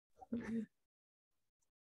Okay,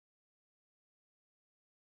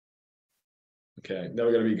 now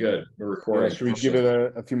we're gonna be good. We're recording. Yeah, should we give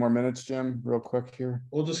it a few more minutes, Jim, real quick here?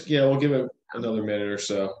 We'll give it another minute or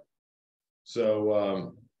so.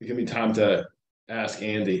 So give me time to ask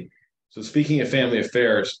Andy. So speaking of family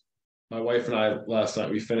affairs, my wife and I last night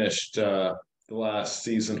we finished the last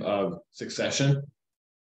season of Succession.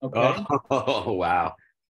 Okay. Oh wow.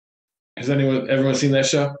 Has everyone seen that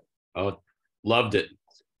show? Oh, loved it.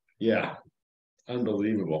 Yeah.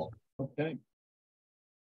 Unbelievable. Okay.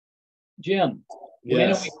 Jim,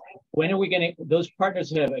 Yes. when are we going to, those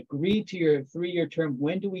partners have agreed to your 3-year term,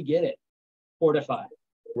 when do we get it? Fortify.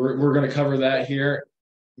 We're going to cover that here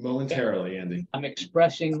momentarily, Andy. I'm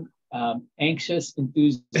expressing anxious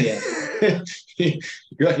enthusiasm. You're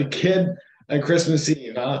like a kid at Christmas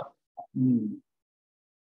Eve, huh?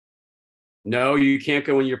 No, you can't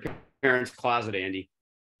go in your parents' closet, Andy.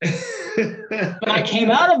 But I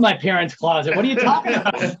came out of my parents' closet. What are you talking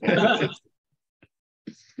about?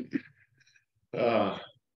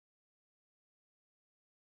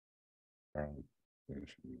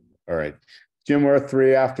 All right. Jim, we're at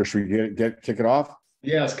 3 after. Should we kick it off?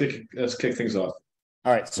 Yeah, let's kick things off.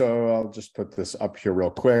 All right, so I'll just put this up here real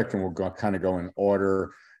quick, and we'll kind of go in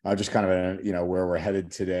order. Just kind of where we're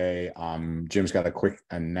headed today. Jim's got a quick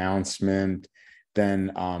announcement.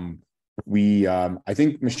 Then I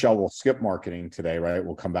think Michelle will skip marketing today, right?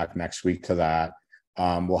 We'll come back next week to that.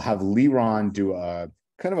 We'll have Liron do a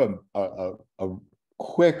kind of a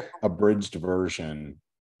quick abridged version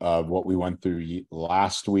of what we went through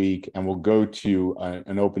last week, and we'll go to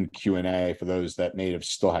an open Q&A for those that may have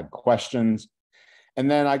still had questions. And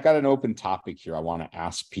then I got an open topic here I want to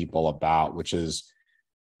ask people about, which is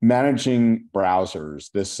managing browsers.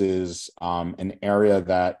 This is an area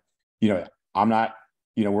that, I'm not,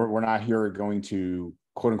 we're not here going to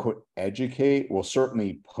quote unquote educate. We'll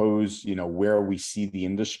certainly pose, where we see the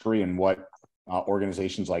industry and what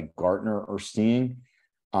organizations like Gartner are seeing.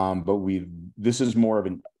 But this is more of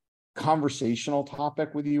a conversational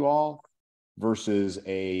topic with you all versus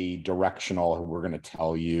a directional, we're going to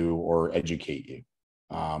tell you or educate you.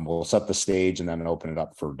 We'll set the stage and then open it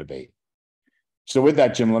up for debate. So with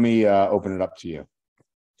that, Jim, let me open it up to you.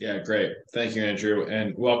 Yeah, great. Thank you, Andrew.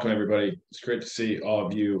 And welcome, everybody. It's great to see all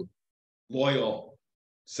of you loyal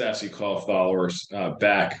Sassy Call followers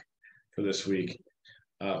back for this week.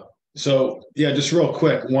 So just real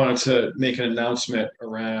quick, wanted to make an announcement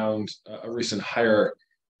around a recent hire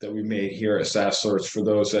that we made here at SaaS Sorts for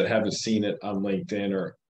those that haven't seen it on LinkedIn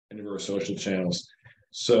or any of our social channels.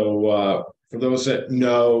 So for those that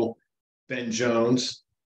know Ben Jones,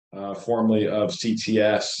 formerly of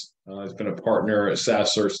CTS, has been a partner at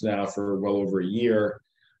SaaS Sorts now for well over a year.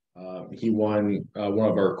 He won one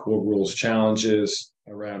of our Core Rules challenges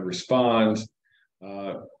around Respond.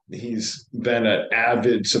 He's been an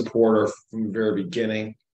avid supporter from the very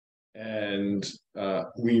beginning. And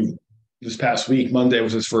this past week, Monday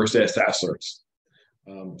was his first day at SaaS Sorts.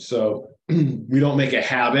 So we don't make a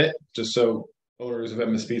habit, just so owners of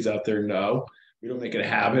MSPs out there know, we don't make it a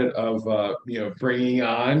habit of bringing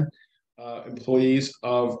on employees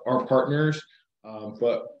of our partners.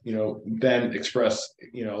 But Ben expressed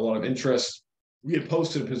a lot of interest. We had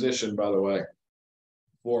posted a position, by the way,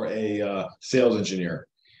 for a sales engineer.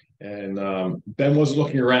 And Ben wasn't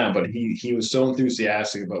looking around, but he was so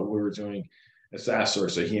enthusiastic about what we were doing at SaaS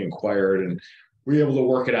Sorts that he inquired, and we were able to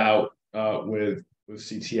work it out with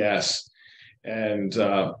CTS, and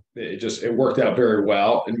it worked out very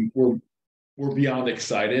well. And we're beyond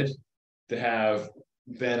excited to have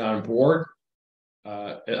Ben on board.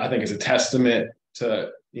 I think it's a testament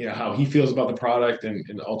to how he feels about the product,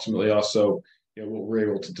 and ultimately also what we're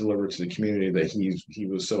able to deliver to the community that he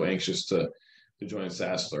was so anxious to join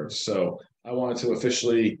SaaS Sorts. So I wanted to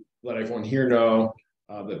officially let everyone here know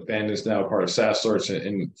that Ben is now part of SaaS Sorts,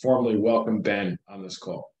 and formally welcome Ben on this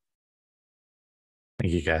call.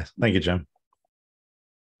 Thank you, guys. Thank you, Jim.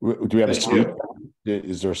 Do we have a speech?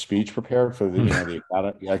 Is there a speech prepared for the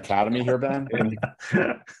academy here, Ben?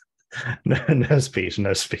 No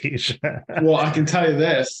speech. Well, I can tell you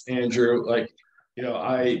this, Andrew. I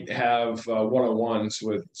have one-on-ones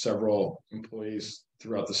with several employees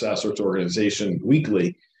throughout the SaaS Sorts organization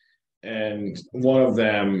weekly, and one of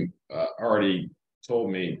them already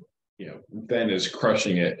told me, Ben is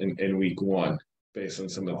crushing it in week one based on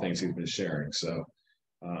some of the things he's been sharing. So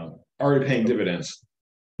already paying dividends.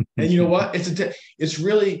 And you know what? It's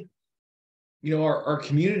really, our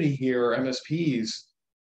community here, MSPs,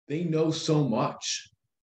 they know so much.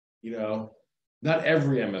 Not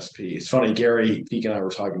every MSP. It's funny, Gary Peak and I were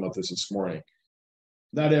talking about this morning.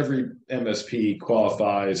 not every MSP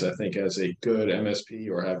qualifies, I think, as a good MSP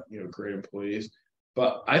or have great employees.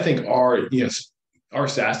 But I think our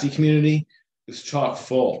SASE community is chock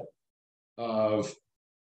full of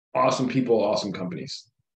awesome people, awesome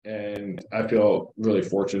companies, and I feel really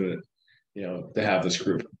fortunate, to have this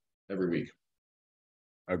group every week.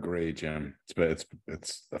 Agree, Jim.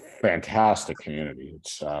 It's a fantastic community.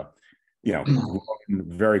 It's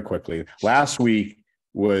very quickly. Last week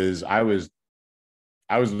I was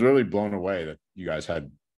really blown away that you guys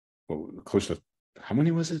had close to, how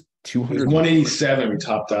many was it? 200. 187 we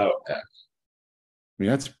topped out at. I mean,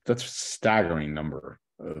 that's a staggering number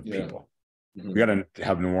of people. Mm-hmm. We got to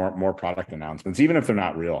have more product announcements, even if they're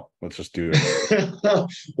not real. Let's just do it.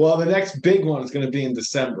 Well, the next big one is going to be in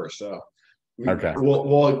December, so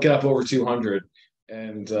we'll get up over 200,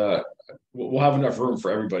 and we'll have enough room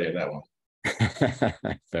for everybody in that one.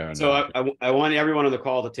 So I want everyone on the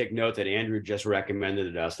call to take note that Andrew just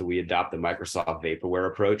recommended us that we adopt the Microsoft vaporware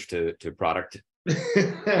approach to product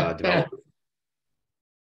development.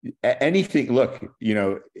 Anything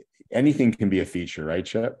can be a feature, right,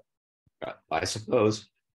 Chip? I suppose.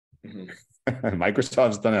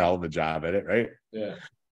 Microsoft's done a hell of a job at it, right? Yeah.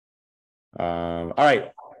 All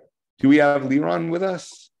right. Do we have Liron with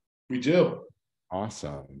us? We do.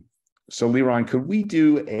 Awesome. So Liron, could we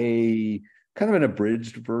do a kind of an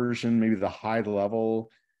abridged version, maybe the high level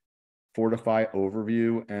Fortify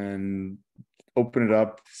overview, and open it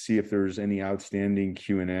up to see if there's any outstanding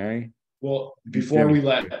Q&A? Well, before we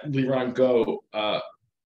let Liron go,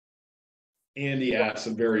 Andy asked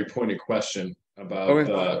a very pointed question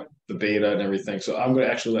about the beta and everything. So I'm going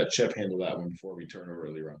to actually let Chip handle that one before we turn over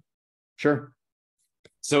to Liron. Sure.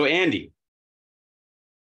 So Andy,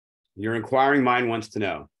 your inquiring mind wants to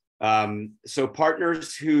know. So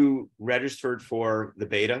partners who registered for the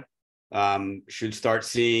beta should start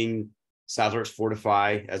seeing SaaS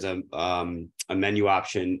Fortify as a menu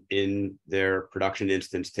option in their production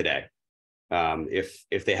instance today,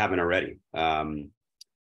 if they haven't already.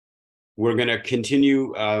 We're going to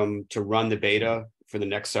continue to run the beta for the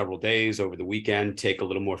next several days over the weekend, take a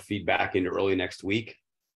little more feedback into early next week.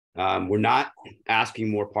 We're not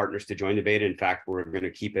asking more partners to join the beta. In fact, we're going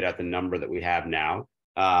to keep it at the number that we have now.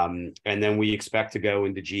 And then we expect to go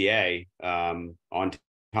into GA on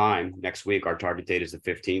time next week. Our target date is the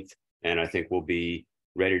 15th. And I think we'll be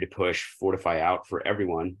ready to push Fortify out for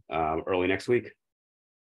everyone early next week.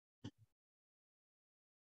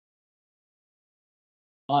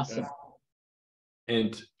 Awesome.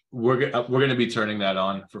 And we're going to be turning that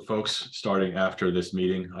on for folks starting after this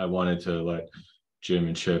meeting. I wanted to let Jim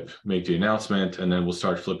and Chip make the announcement, and then we'll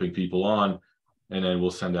start flipping people on, and then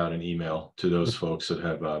we'll send out an email to those folks that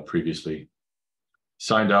have previously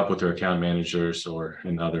signed up with their account managers or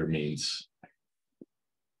in other means.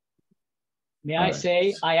 May I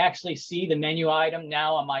say, I actually see the menu item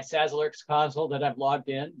now on my SaaS Alerts console that I've logged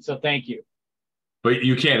in. So thank you. But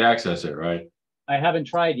you can't access it, right? I haven't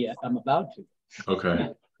tried yet. I'm about to. Okay.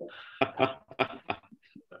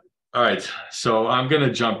 All right. So I'm going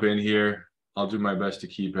to jump in here. I'll do my best to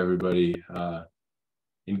keep everybody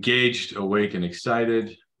engaged, awake, and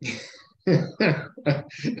excited.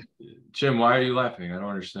 Jim, why are you laughing? I don't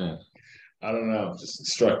understand. I don't know. It just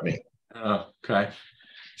struck me. Okay.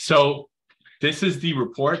 So this is the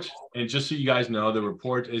report. And just so you guys know, the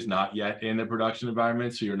report is not yet in the production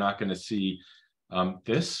environment. So you're not going to see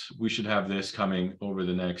this. We should have this coming over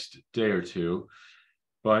the next day or two.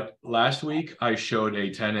 But last week, I showed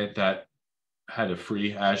a tenant that had a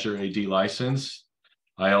free Azure AD license.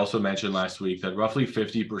 I also mentioned last week that roughly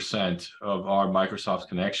 50% of our Microsoft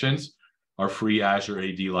connections are free Azure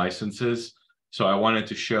AD licenses. So I wanted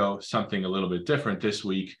to show something a little bit different this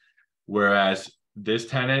week, whereas this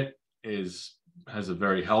tenant has a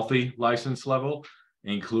very healthy license level,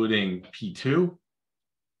 including P2,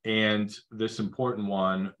 and this important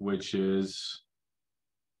one, which is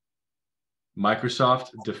Microsoft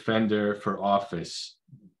Defender for Office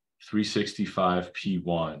 365 P1.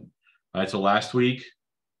 All right, so last week,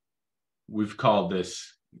 we've called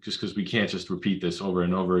this, just because we can't just repeat this over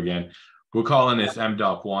and over again, we're calling this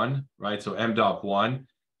MDOP1, right? So MDOP1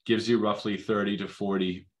 gives you roughly 30 to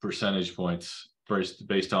 40 percentage points first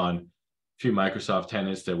based on a few Microsoft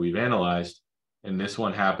tenants that we've analyzed, and this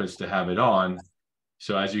one happens to have it on.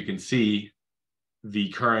 So as you can see, the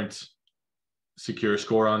current secure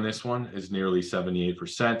score on this one is nearly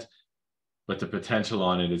 78%, but the potential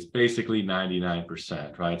on it is basically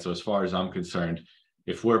 99%, right? So as far as I'm concerned,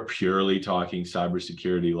 if we're purely talking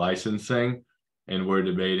cybersecurity licensing and we're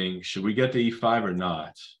debating, should we get the E5 or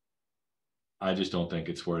not? I just don't think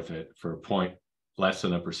it's worth it for a point less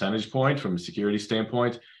than a percentage point from a security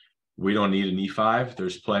standpoint. We don't need an E5.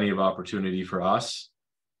 There's plenty of opportunity for us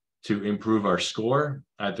to improve our score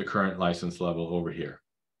at the current license level over here.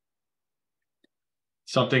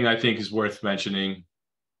 Something I think is worth mentioning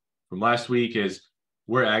from last week is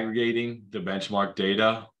we're aggregating the benchmark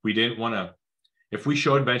data. We didn't want to, if we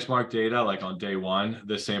showed benchmark data like on day one,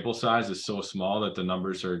 the sample size is so small that the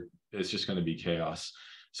numbers are, it's just going to be chaos.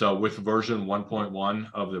 So with version 1.1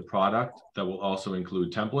 of the product, that will also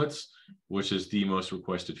include templates, which is the most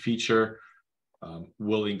requested feature.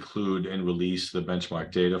 We'll include and release the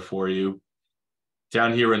benchmark data for you.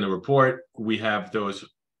 Down here in the report, we have those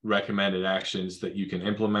recommended actions that you can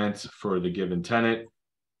implement for the given tenant,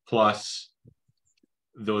 plus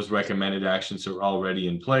those recommended actions are already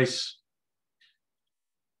in place.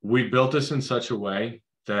 We built this in such a way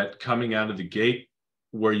that coming out of the gate,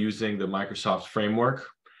 we're using the Microsoft framework.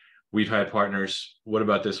 We've had partners, what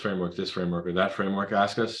about this framework, or that framework,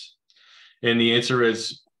 ask us? And the answer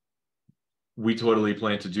is, we totally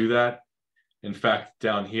plan to do that. In fact,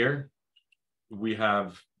 down here, we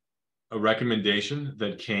have a recommendation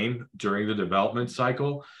that came during the development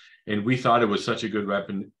cycle, and we thought it was such a good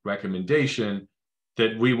recommendation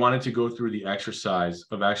that we wanted to go through the exercise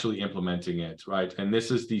of actually implementing it, right? And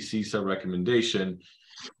this is the CISA recommendation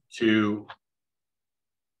to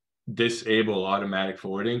disable automatic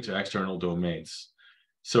forwarding to external domains.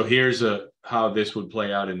 So here's how this would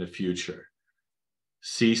play out in the future.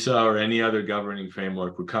 CISA or any other governing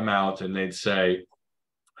framework would come out and they'd say,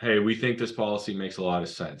 hey, we think this policy makes a lot of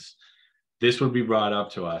sense. This would be brought up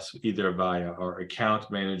to us either via our account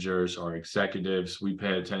managers or executives. We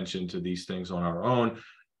pay attention to these things on our own.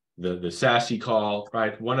 The SaaS call,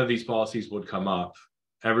 right? One of these policies would come up.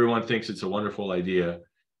 Everyone thinks it's a wonderful idea.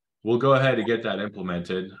 We'll go ahead and get that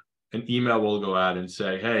implemented. An email will go out and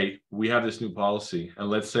say, hey, we have this new policy. And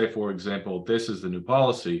let's say, for example, this is the new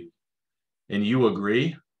policy. And you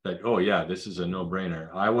agree that, oh yeah, this is a no-brainer.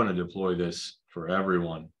 I want to deploy this for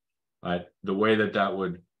everyone, right? The way that that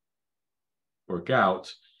would work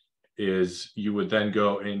out is you would then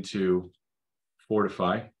go into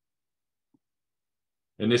Fortify.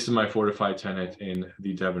 And this is my Fortify tenant in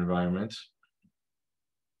the dev environment.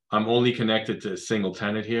 I'm only connected to a single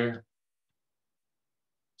tenant here.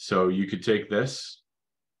 So you could take this,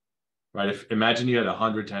 right? Imagine you had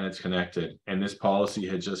 100 tenants connected and this policy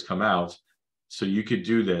had just come out. So you could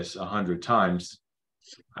do this 100 times.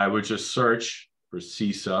 I would just search for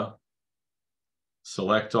CISA,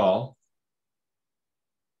 select all,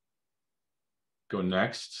 go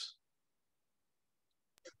next.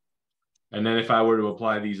 And then if I were to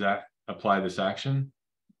apply this action,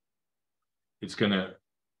 it's going to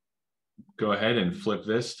go ahead and flip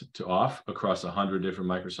this to off across 100 different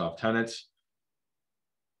Microsoft tenants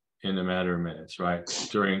in a matter of minutes, right?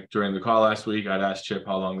 During the call last week, I'd asked Chip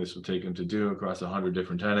how long this would take him to do across 100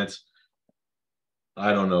 different tenants.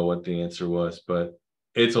 I don't know what the answer was, but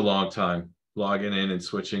it's a long time logging in and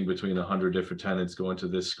switching between 100 different tenants, going to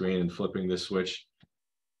this screen and flipping this switch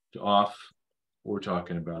to off. We're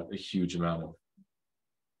talking about a huge amount of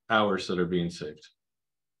hours that are being saved.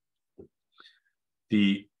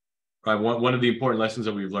 One of the important lessons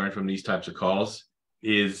that we've learned from these types of calls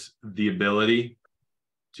is the ability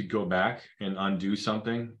to go back and undo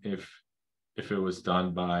something if it was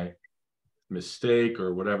done by mistake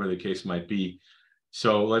or whatever the case might be.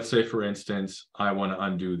 So let's say, for instance, I want to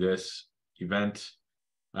undo this event.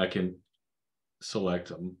 I can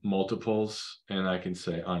select multiples and I can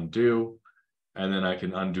say undo, and then I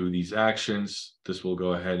can undo these actions. This will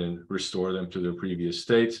go ahead and restore them to their previous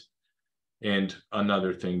state. And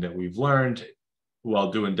another thing that we've learned while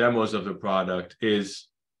doing demos of the product is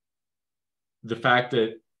the fact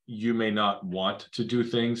that you may not want to do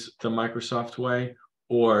things the Microsoft way,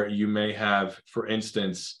 or you may have, for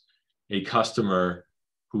instance, a customer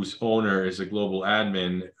whose owner is a global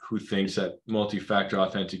admin who thinks that multi-factor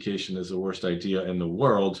authentication is the worst idea in the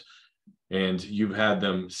world. And you've had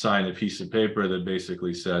them sign a piece of paper that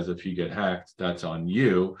basically says, if you get hacked, that's on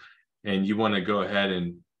you. And you want to go ahead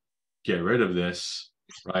and get rid of this,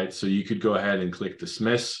 right? So you could go ahead and click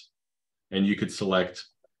dismiss, and you could select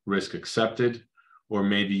risk accepted, or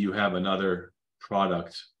maybe you have another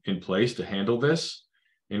product in place to handle this,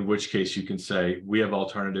 in which case you can say, we have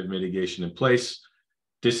alternative mitigation in place.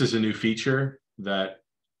 This is a new feature that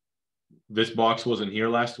this box wasn't here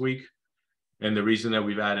last week. And the reason that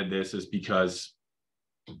we've added this is because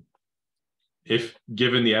if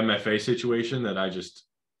given the MFA situation that I just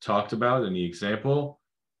talked about in the example,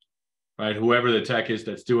 right, whoever the tech is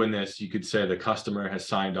that's doing this, you could say the customer has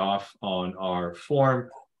signed off on our form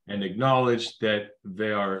and acknowledged that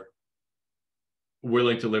they are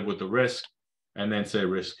willing to live with the risk, and then say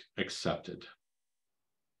risk accepted.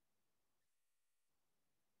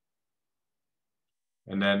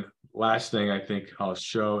 And then last thing I think I'll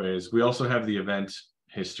show is we also have the event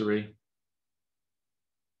history.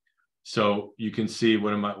 So you can see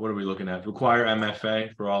what are we looking at? Require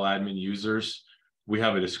MFA for all admin users. We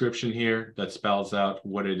have a description here that spells out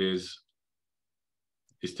what it is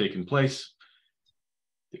taking place.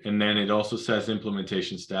 And then it also says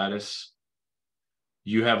implementation status.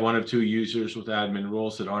 You have one of two users with admin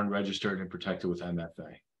roles that aren't registered and protected with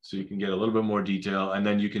MFA. So you can get a little bit more detail, and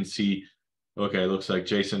then you can see, okay, it looks like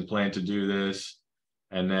Jason planned to do this,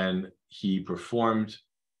 and then he performed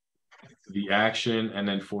the action, and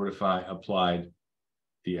then Fortify applied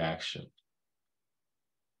the action.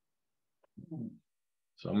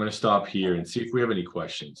 So I'm going to stop here and see if we have any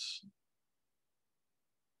questions.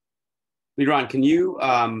 Leron, can you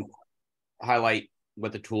highlight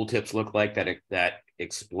what the tooltips look like that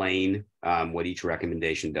explain what each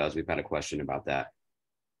recommendation does? We've had a question about that.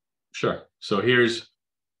 Sure. So here's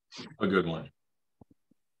a good one.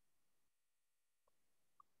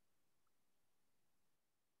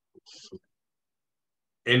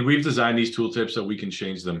 And we've designed these tooltips so we can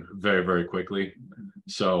change them very, very quickly.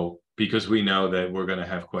 So because we know that we're going to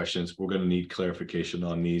have questions, we're going to need clarification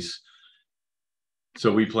on these.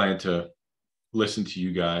 So we plan to listen to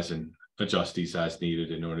you guys and adjust these as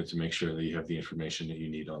needed in order to make sure that you have the information that you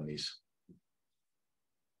need on these.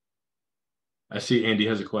 I see Andy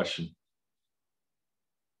has a question.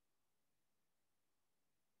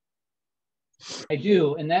 I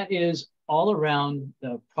do, and that is all around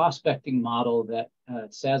the prospecting model that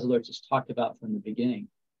SaaS Alerts has talked about from the beginning.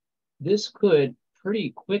 This could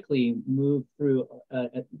pretty quickly move through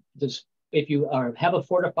this. If you have a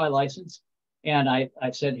Fortify license, and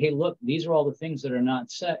I've said, hey, look, these are all the things that are not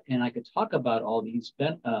set, and I could talk about all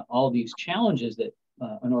these challenges that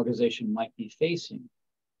an organization might be facing.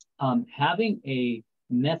 Having a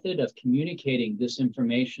method of communicating this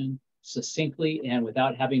information succinctly and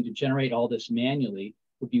without having to generate all this manually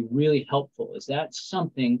would be really helpful. Is that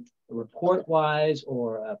something report-wise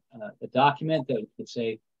or a document that could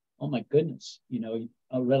say, oh my goodness, you know,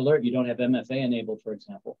 a red alert, you don't have MFA enabled, for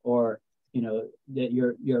example, or you know that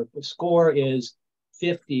your score is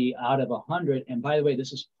 50 out of 100. And by the way,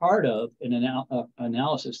 this is part of an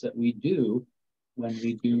analysis that we do when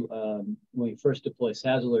we first deploy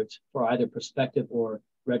SaaS Alerts for either prospective or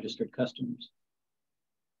registered customers.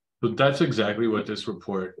 But that's exactly what this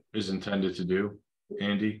report is intended to do,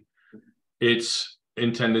 Andy. It's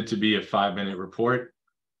intended to be a 5-minute report.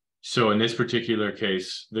 So in this particular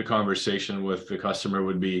case, the conversation with the customer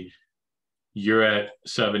would be, you're at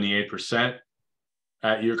 78%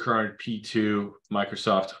 at your current P2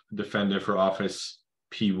 Microsoft Defender for Office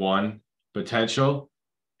P1 potential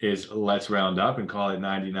is, let's round up and call it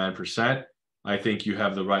 99%. I think you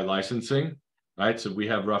have the right licensing, right? So we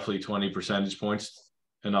have roughly 20 percentage points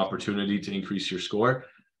an opportunity to increase your score,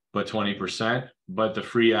 but 20%. But the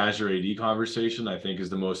free Azure AD conversation, I think, is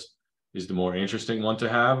the more interesting one to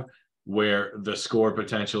have, where the score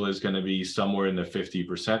potential is going to be somewhere in the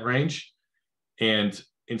 50% range. And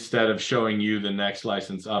instead of showing you the next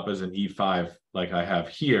license up as an E5, like I have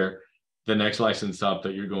here, the next license up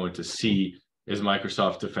that you're going to see is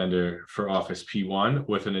Microsoft Defender for Office P1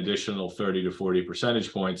 with an additional 30 to 40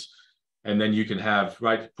 percentage points. And then you can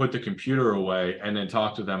put the computer away and then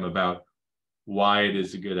talk to them about why it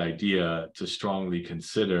is a good idea to strongly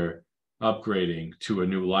consider upgrading to a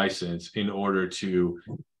new license in order to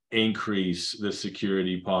increase the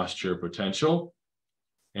security posture potential.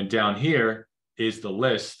 And down here is the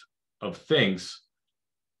list of things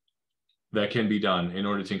that can be done in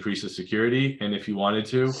order to increase the security. And if you wanted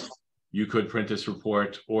to, you could print this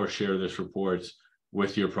report or share this report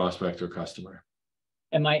with your prospect or customer.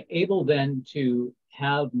 Am I able then to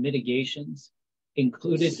have mitigations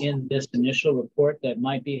included in this initial report that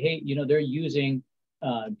might be, hey, you know, they're using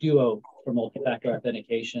Duo for multi-factor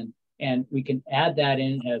authentication, and we can add that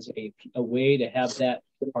in as a way to have that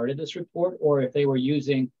part of this report? Or if they were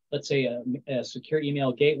using, let's say, a secure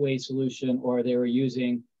email gateway solution, or they were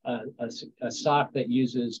using a SOC that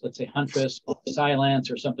uses, let's say, Huntress or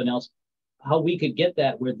Cylance or something else, how we could get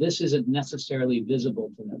that where this isn't necessarily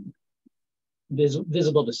visible to them,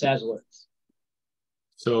 visible to SaaS Alerts.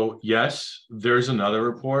 So yes, there's another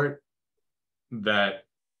report that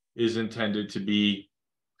is intended to be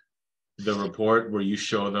the report where you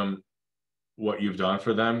show them what you've done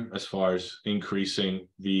for them as far as increasing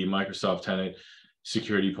the Microsoft tenant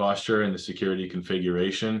security posture and the security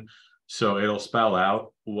configuration. So it'll spell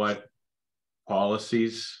out what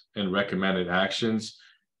policies and recommended actions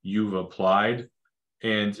you've applied.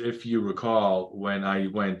 And if you recall, when I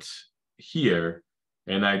went here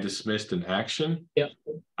and I dismissed an action, Yep.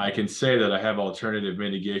 I can say that I have alternative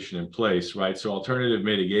mitigation in place, right? So alternative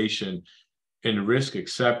mitigation and risk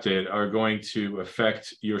accepted are going to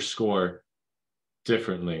affect your score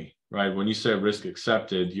differently, right? When you say risk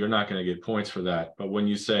accepted, you're not going to get points for that. But when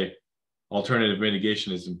you say alternative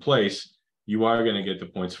mitigation is in place, you are going to get the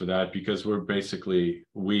points for that, because we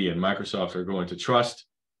and Microsoft are going to trust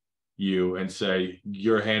you and say,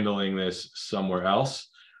 you're handling this somewhere else,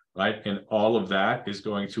 right? And all of that is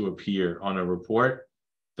going to appear on a report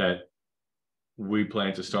that we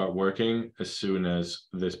plan to start working as soon as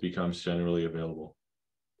this becomes generally available.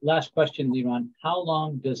 Last question, Liron. How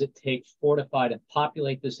long does it take Fortify to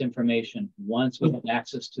populate this information once we have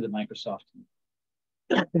access to the Microsoft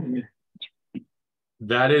team?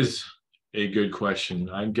 That is a good question.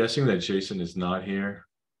 I'm guessing that Jason is not here.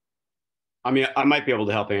 I mean, I might be able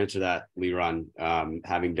to help answer that, Liron,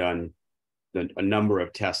 having done a number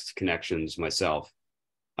of test connections myself.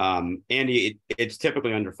 Andy, it's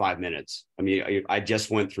typically under 5 minutes. I mean, I just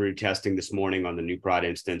went through testing this morning on the new prod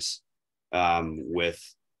instance with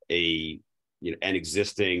an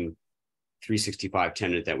existing 365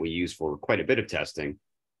 tenant that we use for quite a bit of testing.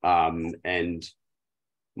 And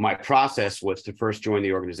my process was to first join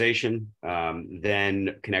the organization,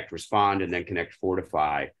 then connect Respond, and then connect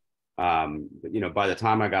Fortify. By the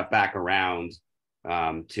time I got back around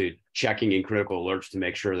to checking in critical alerts to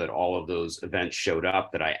make sure that all of those events showed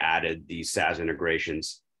up, that I added these SaaS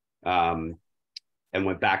integrations and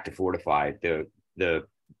went back to Fortify,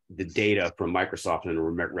 the data from Microsoft and the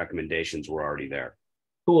recommendations were already there.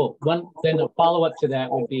 Cool. Then a follow-up to that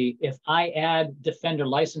would be, if I add Defender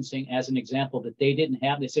licensing as an example that they didn't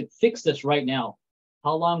have, they said, fix this right now.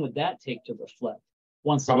 How long would that take to reflect?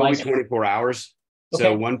 Once the Probably license 24 hours. Okay.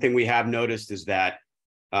 So one thing we have noticed is that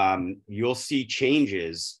you'll see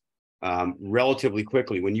changes relatively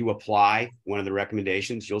quickly. When you apply one of the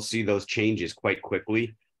recommendations, you'll see those changes quite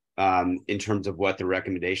quickly in terms of what the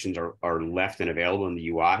recommendations are left and available in the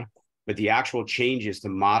UI. But the actual changes to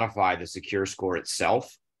modify the secure score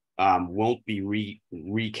itself won't be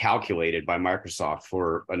recalculated by Microsoft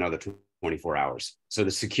for another 24 hours. So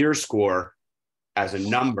the secure score as a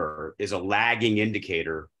number is a lagging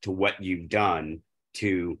indicator to what you've done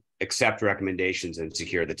to accept recommendations and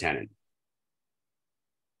secure the tenant.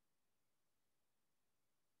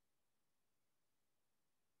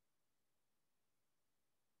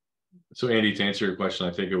 So Andy, to answer your question,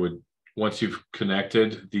 I think it would, once you've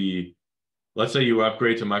connected let's say you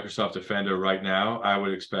upgrade to Microsoft Defender right now, I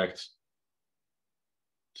would expect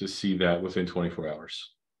to see that within 24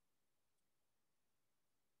 hours.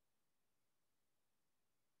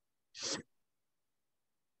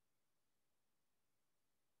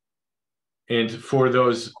 And for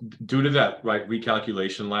those, due to that, right,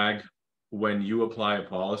 recalculation lag, when you apply a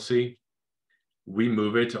policy, we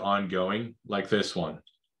move it to ongoing, like this one.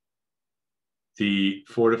 The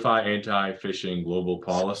Fortify anti-phishing global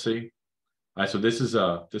policy. So this is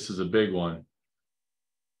a big one,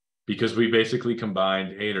 because we basically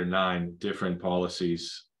combined 8 or 9 different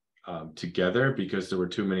policies together because there were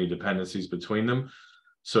too many dependencies between them.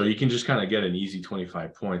 So you can just kind of get an easy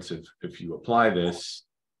 25 points if you apply this.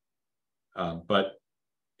 But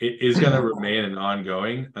it is going to remain an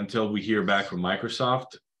ongoing until we hear back from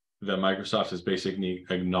Microsoft that Microsoft has basically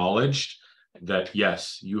acknowledged that,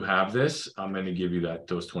 yes, you have this. I'm going to give you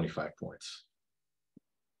those 25 points.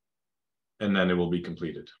 And then it will be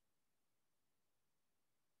completed.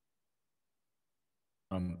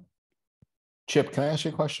 Chip, can I ask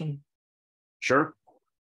you a question? Sure.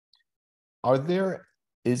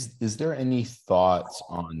 Is there any thoughts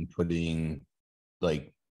on putting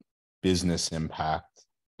like business impact,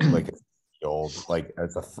 like a field, like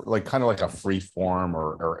as kind of like a free form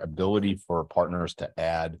or ability for partners to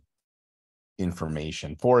add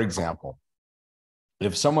information? For example,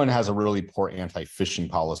 if someone has a really poor anti-phishing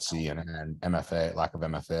policy and MFA, lack of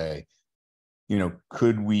MFA,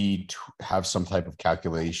 could we have some type of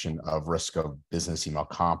calculation of risk of business email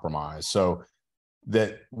compromise so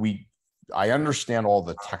that I understand all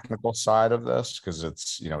the technical side of this because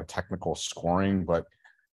it's, technical scoring, but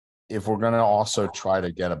if we're going to also try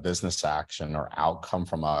to get a business action or outcome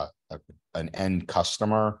from an end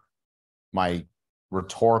customer, my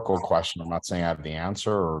rhetorical question, I'm not saying I have the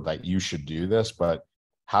answer or that you should do this, but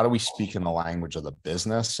how do we speak in the language of the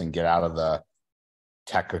business and get out of the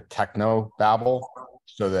techno babble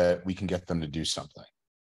so that we can get them to do something?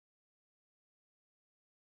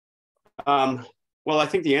 Well, I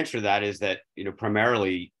think the answer to that is that,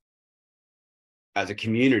 primarily as a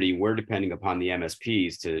community, we're depending upon the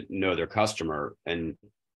MSPs to know their customer and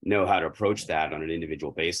know how to approach that on an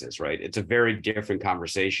individual basis, right? It's a very different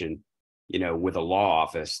conversation, with a law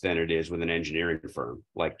office than it is with an engineering firm.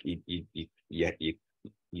 Like you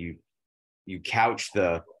couch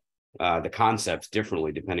the concepts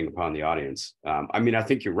differently depending upon the audience. I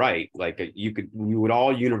think you're right. Like we would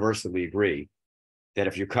all universally agree that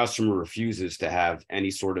if your customer refuses to have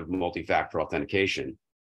any sort of multi-factor authentication,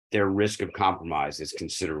 their risk of compromise is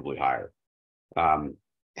considerably higher.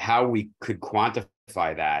 How we could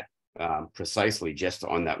quantify that precisely just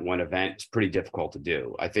on that one event is pretty difficult to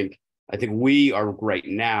do. I think we are right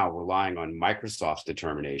now relying on Microsoft's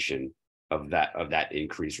determination of that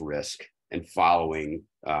increased risk and following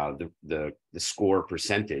the score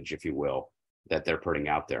percentage, if you will, that they're putting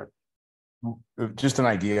out there. Just an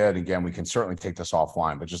idea, and again, we can certainly take this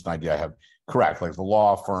offline, but just an idea I have. Correct, like the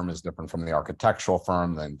law firm is different from the architectural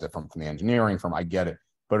firm, then different from the engineering firm. I get it,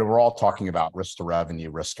 but we're all talking about risk to revenue,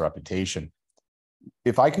 risk to reputation.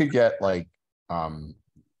 If I could get the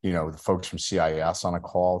folks from CIS on a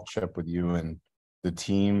call, Chip, with you and the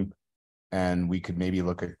team, and we could maybe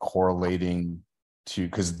look at correlating to,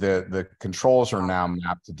 because the controls are now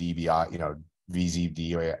mapped to DVI,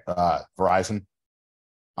 VZD, Verizon,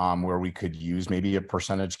 where we could use maybe a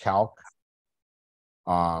percentage calc.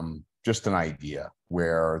 Just an idea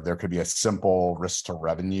where there could be a simple risk to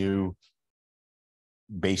revenue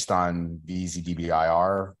based on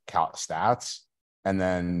VZDBIR stats. And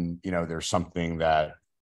then, there's something that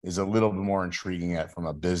is a little bit more intriguing from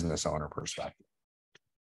a business owner perspective.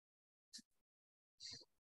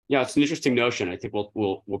 Yeah, it's an interesting notion. I think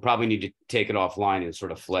we'll probably need to take it offline and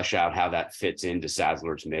sort of flesh out how that fits into SaaS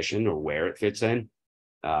Alert's mission or where it fits in.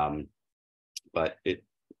 But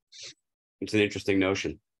it's an interesting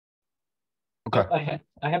notion. Okay.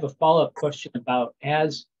 I have a follow-up question about,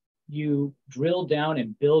 as you drill down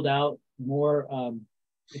and build out more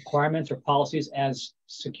requirements or policies as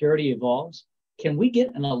security evolves, can we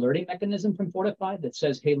get an alerting mechanism from Fortify that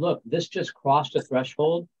says, hey, look, this just crossed a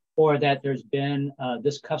threshold, or that there's been,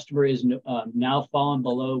 this customer is now fallen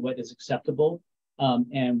below what is acceptable,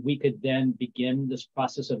 and we could then begin this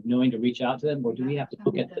process of knowing to reach out to them, or do we have to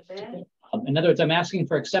look at this? In other words, I'm asking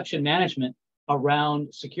for exception management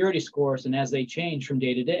around security scores and as they change from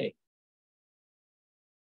day to day.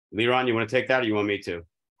 Liron, you want to take that, or you want me to?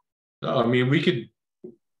 No, we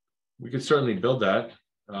could certainly build that.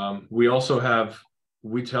 We also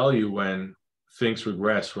we tell you when things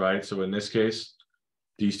regress, right? So in this case,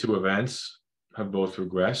 these two events have both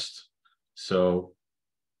regressed. So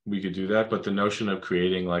we could do that. But the notion of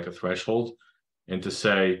creating like a threshold and to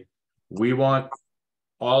say, we want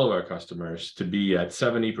all of our customers to be at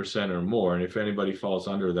 70% or more. And if anybody falls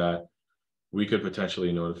under that, we could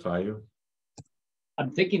potentially notify you.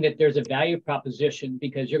 I'm thinking that there's a value proposition,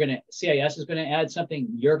 because CIS is going to add something,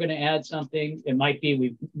 you're going to add something. It might be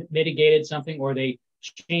we've mitigated something, or they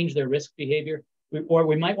change their risk behavior. Or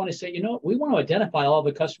we might want to say, we want to identify all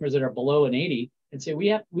the customers that are below an 80 and say,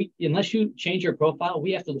 unless you change your profile,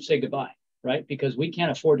 we have to say goodbye, right? Because we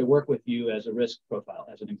can't afford to work with you as a risk profile,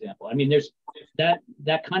 as an example. There's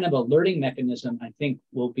that kind of alerting mechanism, I think,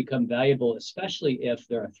 will become valuable, especially if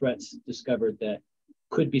there are threats discovered that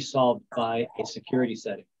could be solved by a security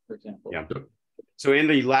setting, for example. Yeah. So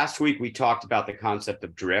Andy, last week we talked about the concept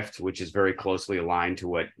of drift, which is very closely aligned to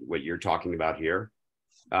what you're talking about here.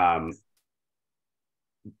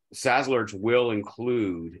 SaaS Alerts will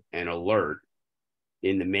include an alert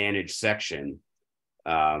in the managed section,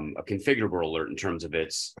 a configurable alert in terms of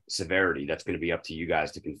its severity. That's going to be up to you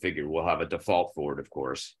guys to configure. We'll have a default for it, of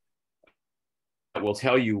course. We'll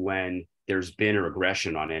tell you when there's been a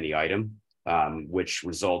regression on any item, which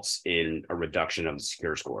results in a reduction of the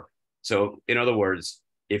secure score. So in other words,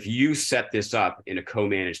 if you set this up in a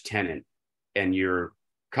co-managed tenant and your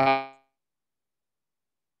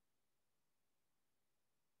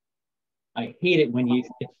I hate it when you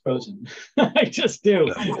get frozen. I just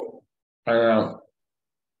do. I know.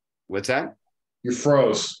 What's that? You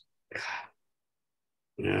froze.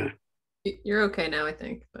 Yeah. You're okay now, I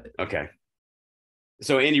think. But okay.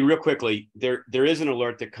 So Andy, real quickly, there is an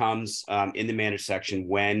alert that comes in the managed section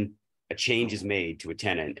when a change is made to a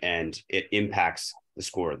tenant and it impacts the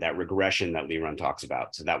score, that regression that Liron talks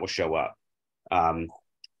about. So that will show up. I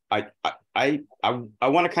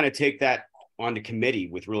want to kind of take that onto committee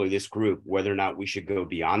with really this group, whether or not we should go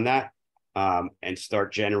beyond that and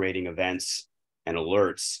start generating events and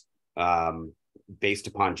alerts based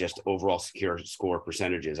upon just overall secure score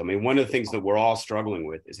percentages. One of the things that we're all struggling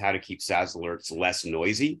with is how to keep SaaS alerts less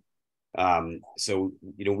noisy. So,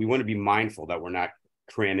 we want to be mindful that we're not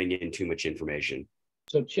cramming in too much information.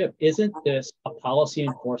 So Chip, isn't this a policy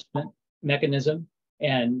enforcement mechanism?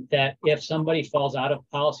 And that if somebody falls out of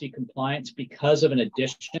policy compliance because of an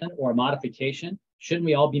addition or a modification, shouldn't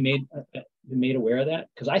we all be made aware of that?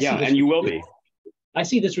 Because I see this, and you will be. I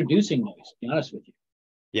see this reducing noise, to be honest with you.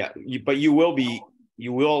 Yeah, but you will be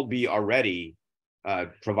already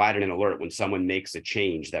provided an alert when someone makes a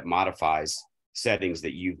change that modifies settings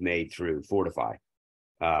that you've made through Fortify.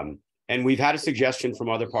 And we've had a suggestion from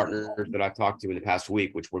other partners that I've talked to in the past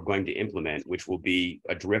week, which we're going to implement, which will be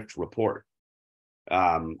a drift report,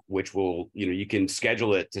 which will, you can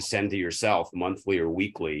schedule it to send to yourself monthly or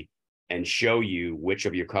weekly and show you which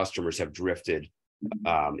of your customers have drifted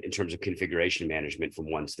in terms of configuration management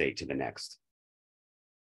from one state to the next.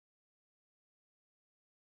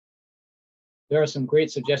 There are some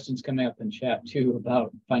great suggestions coming up in chat too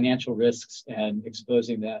about financial risks and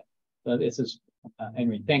exposing that. So this is,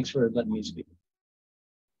 Henry, thanks for letting me speak.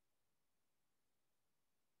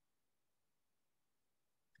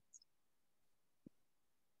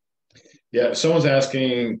 Yeah, someone's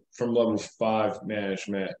asking from level 5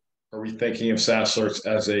 management, are we thinking of SaaS alerts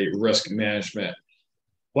as a risk management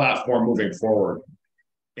platform moving forward?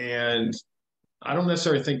 And I don't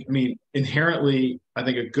necessarily think, inherently, I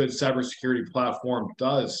think a good cybersecurity platform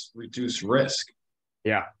does reduce risk.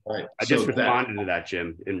 Yeah, right. I just responded to that,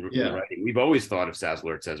 Jim, in writing. We've always thought of SaaS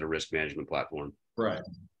alerts as a risk management platform. Right.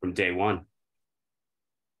 From day one.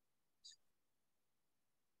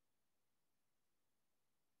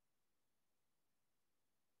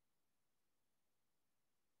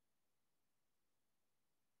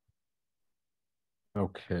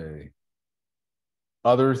 Okay.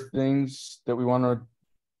 Other things that we want to,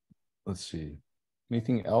 let's see.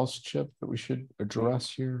 Anything else, Chip, that we should address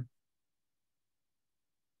here?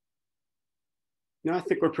 No, I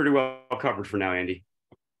think we're pretty well covered for now, Andy.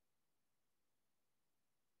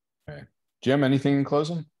 Okay. Jim, anything in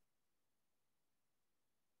closing?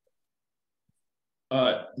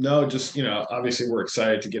 No, just, obviously we're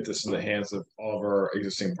excited to get this in the hands of all of our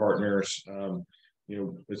existing partners.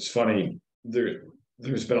 It's funny,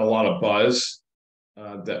 there's been a lot of buzz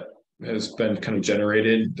that has been kind of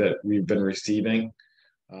generated that we've been receiving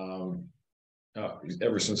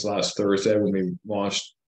ever since last Thursday when we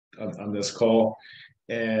launched on this call,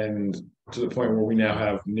 and to the point where we now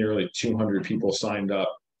have nearly 200 people signed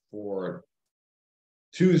up for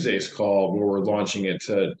Tuesday's call, where we're launching it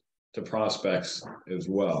to prospects as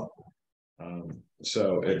well.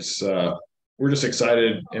 So it's we're just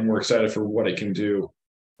excited, and we're excited for what it can do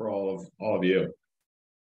for all of you.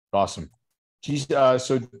 Awesome.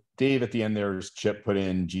 So Dave, at the end there's Chip put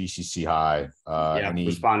in GCC High.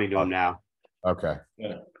 Responding to him now. Okay.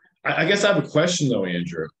 Yeah. I guess I have a question though,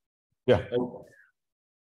 Andrew. Yeah.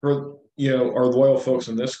 For our loyal folks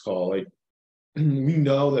on this call, like, we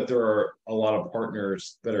know that there are a lot of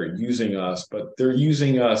partners that are using us, but they're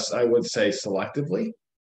using us, I would say, selectively.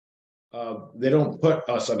 They don't put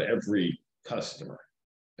us on every customer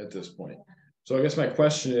at this point. So I guess my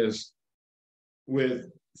question is,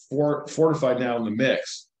 with Fortify now in the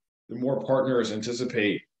mix, the more partners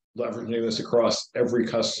anticipate leveraging this across every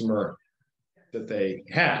customer that they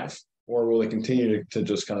have, or will they continue to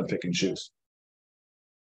just kind of pick and choose?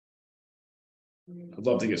 I'd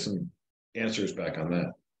love to get some answers back on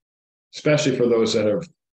that, especially for those that have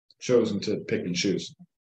chosen to pick and choose.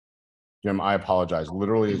 Jim, I apologize.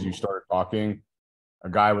 Literally, as you started talking, a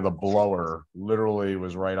guy with a blower literally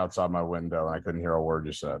was right outside my window, and I couldn't hear a word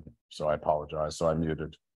you said. So I apologize. So I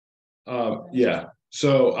muted. Yeah.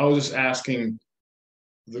 So I was just asking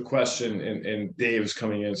the question, and Dave's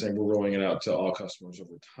coming in saying we're rolling it out to all customers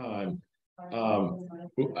over time.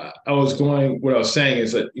 What I was saying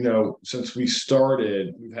is that, since we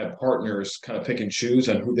started, we've had partners kind of pick and choose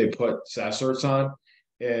on who they put SaaS alerts on.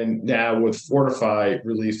 And now with Fortify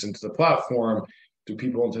released into the platform, do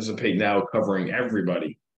people anticipate now covering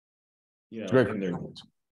everybody? Yeah, it's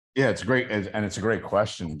great. And it's a great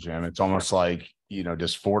question, Jim. It's almost like,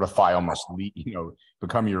 does Fortify almost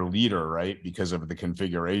become your leader, right? Because of the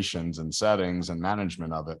configurations and settings and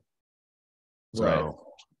management of it. So,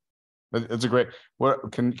 right. It's a great,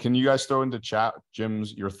 what can you guys throw into chat,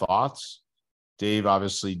 your thoughts? Dave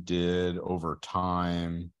obviously did over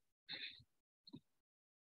time.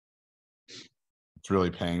 It's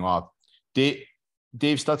really paying off. Dave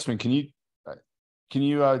Stutzman, can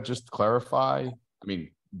you just clarify? I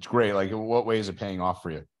mean, it's great. Like, in what way is it paying off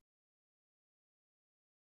for you? Is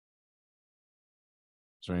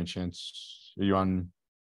there any chance? Are you on?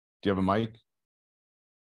 Do you have a mic?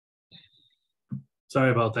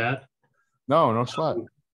 Sorry about that. No sweat.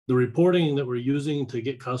 The reporting that we're using to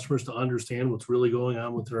get customers to understand what's really going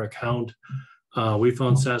on with their account, we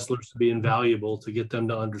found SaaS alerts to be invaluable to get them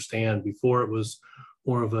to understand. Before, it was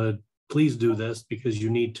more of a, please do this because you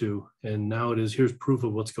need to. And now it is, here's proof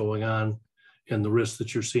of what's going on and the risks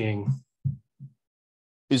that you're seeing.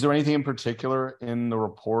 Is there anything in particular in the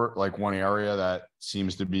report, like one area that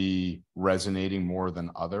seems to be resonating more than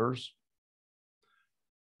others?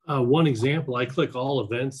 One example, I click all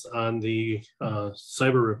events on the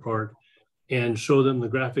cyber report and show them the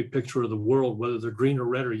graphic picture of the world, whether they're green or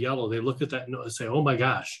red or yellow. They look at that and say, oh my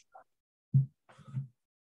gosh.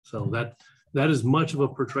 So that is much of a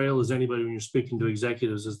portrayal as anybody when you're speaking to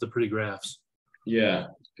executives is the pretty graphs. Yeah,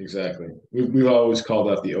 exactly. We've always called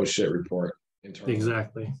that the oh shit report internally.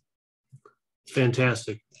 Exactly.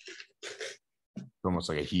 Fantastic. It's almost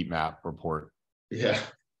like a heat map report. Yeah.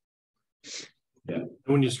 Yeah.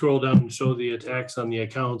 When you scroll down and show the attacks on the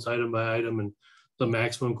accounts item by item and the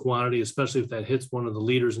maximum quantity, especially if that hits one of the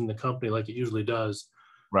leaders in the company like it usually does,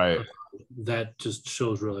 right? That just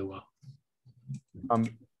shows really well.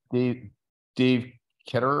 Dave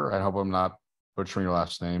Ketter, I hope I'm not butchering your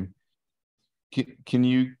last name. Can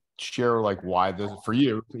you share like why this for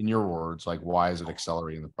you, in your words, like why is it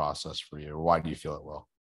accelerating the process for you, or why do you feel it will?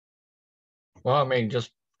 Well, I mean,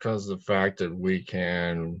 just because of the fact that we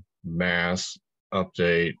can mass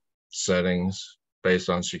update settings based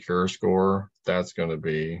on secure score, that's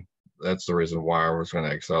the reason why I was going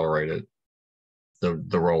to accelerate it, the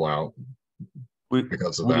rollout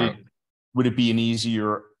because of that. Would it be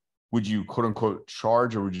would you quote unquote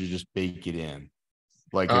charge, or would you just bake it in?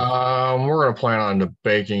 Like we're going to plan on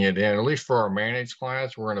baking it in, at least for our managed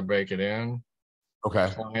clients, we're going to bake it in.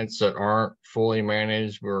 Okay. Clients that aren't fully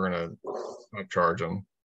managed, we're going to charge them.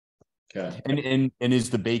 Okay. And is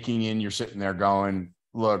the baking in, you're sitting there going,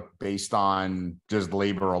 look, based on just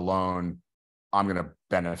labor alone, I'm going to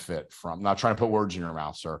benefit from, not trying to put words in your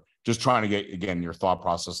mouth, sir, just trying to get, again, your thought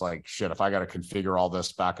process, like, shit, if I got to configure all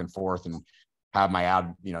this back and forth and have my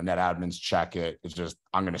net admins check it, it's just,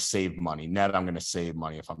 I'm going to save money. I'm going to save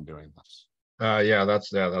money if I'm doing this. Yeah,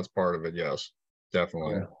 that's part of it. Yes,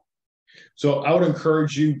 definitely. Yeah. So I would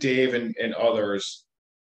encourage you, Dave, and others.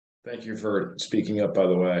 Thank you for speaking up, by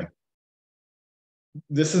the way.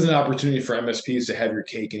 This is an opportunity for MSPs to have your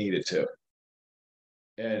cake and eat it too.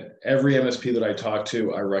 And every MSP that I talk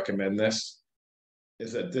to, I recommend this,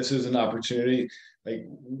 is that this is an opportunity. Like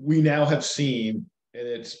we now have seen, and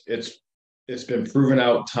it's been proven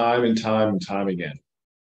out time and time again.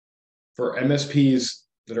 For MSPs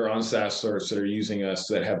that are on SaaS certs that are using us,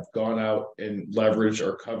 that have gone out and leveraged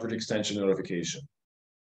our coverage extension notification.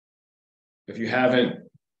 If you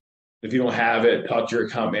don't have it, talk to your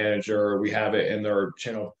account manager. We have it in their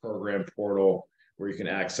channel program portal where you can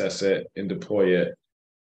access it and deploy it.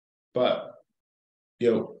 But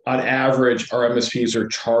on average, our MSPs are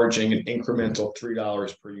charging an incremental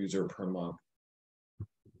 $3 per user per month.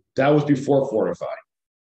 That was before Fortify.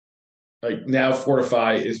 Like now,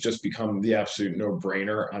 Fortify is just become the absolute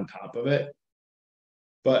no-brainer on top of it.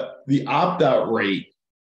 But the opt-out rate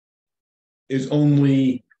is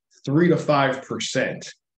only 3 to 5%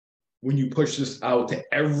 when you push this out to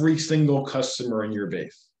every single customer in your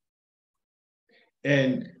base.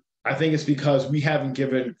 And I think it's because we haven't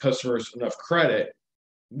given customers enough credit.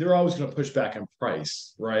 They're always going to push back on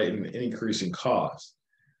price, right? And increasing costs.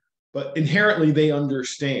 But inherently, they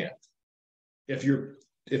understand if you're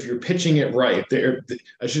pitching it right,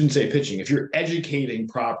 I shouldn't say pitching, if you're educating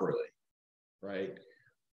properly, right?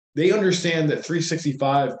 They understand that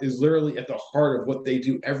 365 is literally at the heart of what they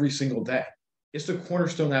do every single day. It's the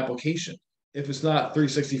cornerstone application. If it's not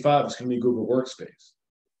 365, it's going to be Google Workspace.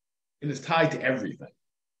 And it's tied to everything.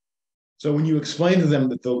 So when you explain to them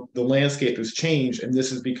that the landscape has changed and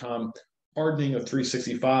this has become hardening of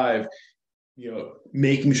 365,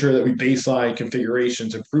 making sure that we baseline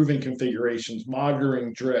configurations, improving configurations,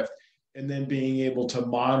 monitoring drift, and then being able to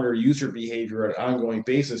monitor user behavior on an ongoing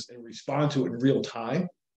basis and respond to it in real time,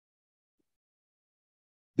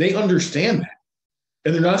 they understand that.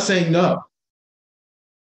 And they're not saying no.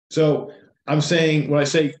 So I'm saying, when I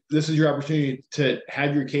say this is your opportunity to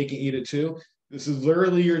have your cake and eat it too, this is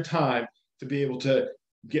literally your time to be able to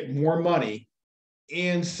get more money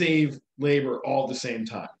and save labor all at the same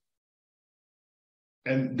time.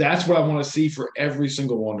 And that's what I want to see for every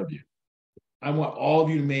single one of you. I want all of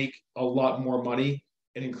you to make a lot more money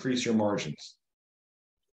and increase your margins.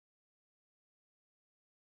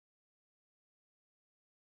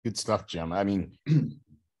 Good stuff, Jim. I mean,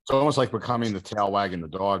 it's almost like becoming the tail wagging the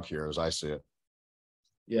dog here, as I see it.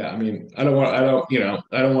 Yeah, I mean, I don't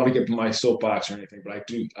want to get my soapbox or anything, but I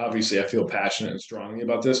do. Obviously, I feel passionate and strongly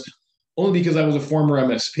about this, only because I was a former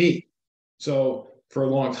MSP. So for a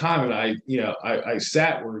long time, and I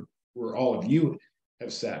sat where all of you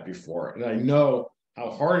have sat before, and I know how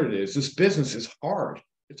hard it is. This business is hard.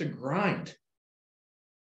 It's a grind.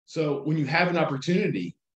 So when you have an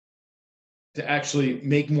opportunity to actually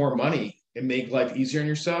make more money and make life easier on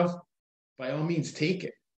yourself, by all means, take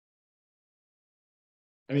it.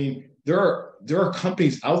 I mean, there are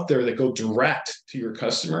companies out there that go direct to your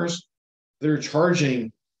customers. They're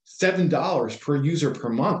charging $7 per user per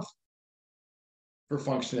month for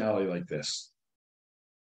functionality like this.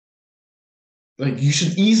 Like, you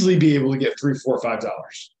should easily be able to get $3, $4, $5.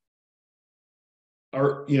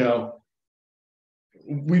 Or,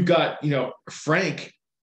 we've got, Frank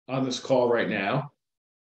on this call right now.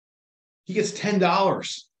 He gets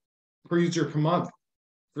 $10 per user per month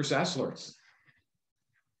for SaaS alerts.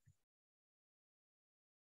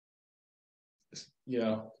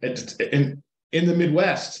 In the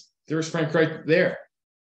Midwest, there's Frank right there.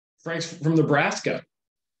 Frank's from Nebraska.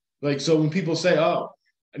 Like, so when people say, "Oh,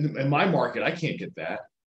 in my market, I can't get that,"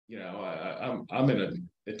 I'm in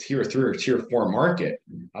a tier 3 or tier 4 market.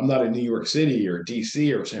 I'm not in New York City or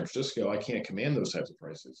DC or San Francisco. I can't command those types of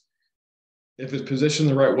prices. If it's positioned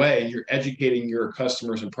the right way and you're educating your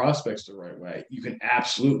customers and prospects the right way, you can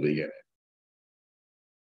absolutely get it.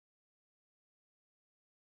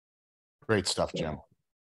 Great stuff, Jim.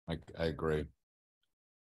 I agree.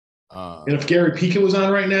 And if Gary Pika was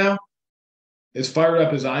on right now, as fired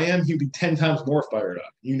up as I am, he'd be 10 times more fired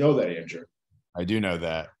up. You know that, Andrew. I do know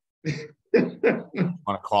that. Want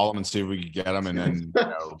to call him and see if we can get him, and then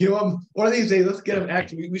one of these days, let's get him.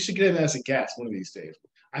 Actually, we should get him as a guest one of these days.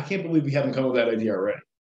 I can't believe we haven't come up with that idea already.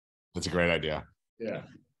 That's a great idea. Yeah.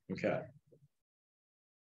 Okay.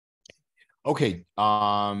 Okay.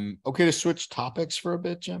 Okay to switch topics for a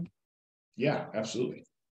bit, Jim. Yeah, absolutely.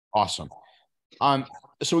 Awesome.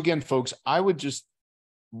 So again, folks, I would just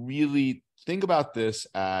really think about this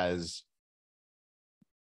as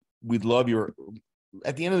we'd love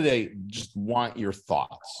at the end of the day, just want your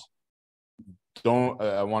thoughts.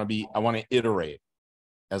 I want to iterate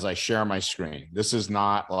as I share my screen. This is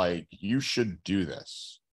not like you should do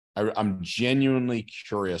this. I'm genuinely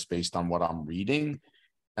curious based on what I'm reading,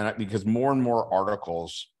 and because more and more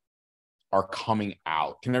articles are coming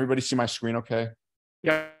out. Can everybody see my screen okay?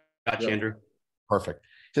 Yeah, gotcha, Andrew. Perfect.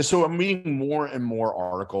 So I'm reading more and more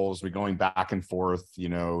articles. We're going back and forth,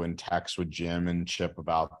 in text with Jim and Chip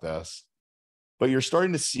about this. But you're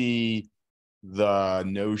starting to see the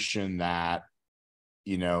notion that,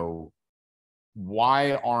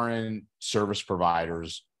 why aren't service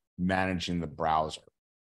providers managing the browser?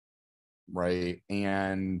 Right.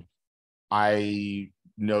 And I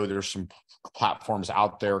know there's some platforms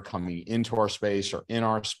out there coming into our space or in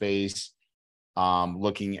our space,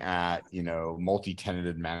 looking at,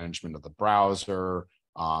 multi-tenanted management of the browser.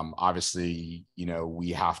 Obviously,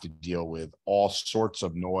 we have to deal with all sorts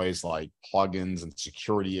of noise like plugins and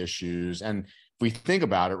security issues. And if we think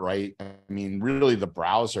about it, right, I mean, really the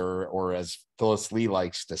browser, or as Phyllis Lee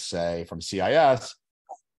likes to say from CIS,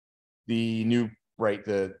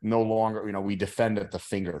 no longer, we defend at the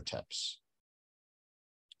fingertips.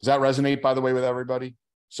 Does that resonate, by the way, with everybody?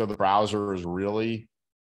 So the browser is really,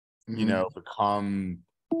 become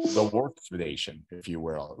the workstation, if you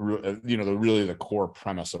will, really the core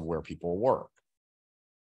premise of where people work.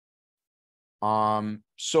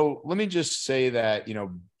 So let me just say that,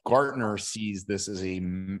 Gartner sees this as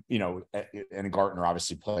and Gartner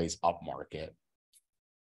obviously plays upmarket,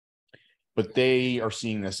 but they are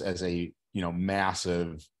seeing this as a,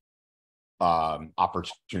 massive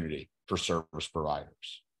opportunity for service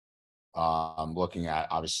providers. Looking at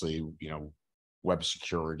obviously, web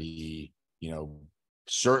security,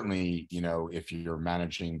 certainly, if you're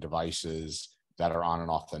managing devices that are on and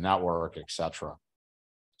off the network, etc.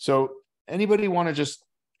 So anybody want to just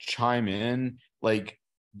chime in? Like,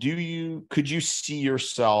 could you see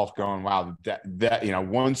yourself going, wow, that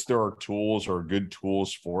once there are tools or good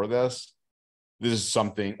tools for this is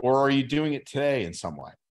something, or are you doing it today in some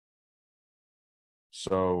way?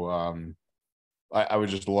 So I would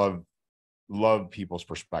just love people's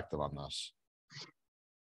perspective on this.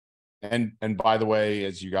 And by the way,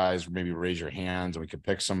 as you guys maybe raise your hands and we could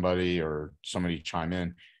pick somebody or somebody chime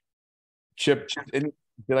in. Chip, did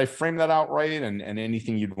I frame that out right? And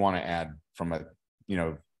anything you'd want to add from a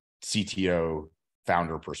CTO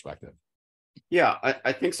founder perspective? Yeah,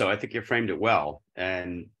 I think so. I think you framed it well.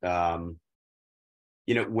 And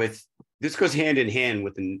with this goes hand in hand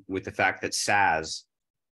with the fact that SaaS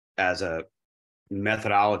as a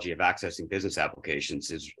methodology of accessing business applications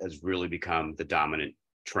has really become the dominant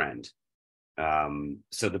trend.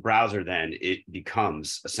 So the browser then, it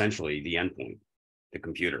becomes essentially the endpoint, the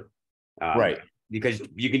computer. Right. Because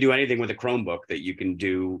you can do anything with a Chromebook that you can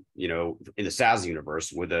do, in the SaaS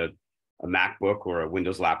universe with a MacBook or a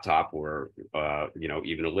Windows laptop or,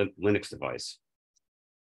 even a Linux device.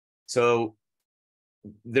 So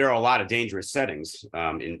there are a lot of dangerous settings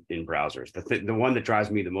in browsers. The one that drives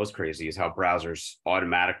me the most crazy is how browsers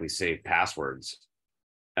automatically save passwords,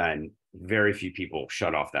 and very few people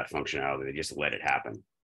shut off that functionality. They just let it happen.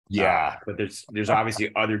 Yeah. But there's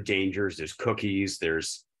obviously other dangers. There's cookies.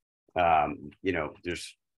 There's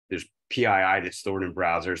there's PII that's stored in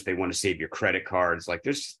browsers. They want to save your credit cards. Like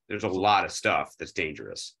there's a lot of stuff that's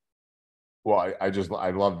dangerous. Well,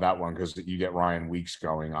 I love that one because you get Ryan Weeks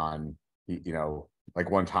going on, like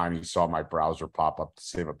one time he saw my browser pop up to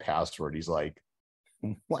save a password. He's like,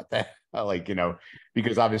 what the hell? Like,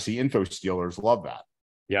 because obviously info stealers love that.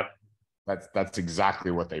 Yep. That's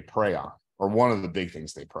exactly what they prey on, or one of the big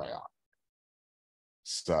things they prey on.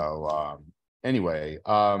 So anyway,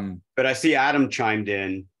 but I see Adam chimed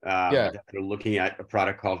in. Yeah. They're looking at a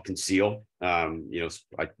product called Conceal.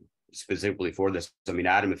 Specifically for this. I mean,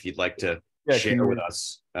 Adam, if you'd like to share with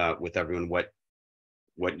us, with everyone,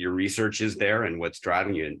 what your research is there and what's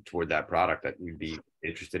driving you toward that product, that we'd be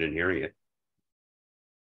interested in hearing it.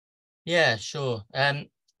 Yeah, sure.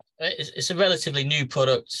 It's a relatively new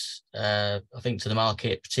product, I think, to the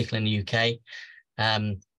market, particularly in the UK.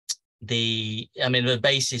 The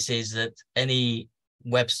basis is that any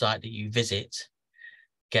website that you visit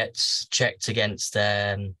gets checked against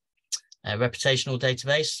a reputational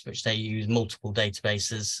database, which they use multiple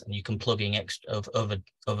databases, and you can plug in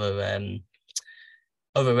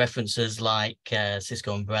other references like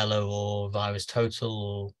Cisco Umbrella or Virus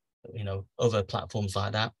Total, or other platforms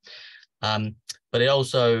like that. But it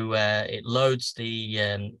also it loads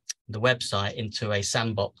the website into a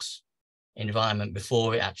sandbox environment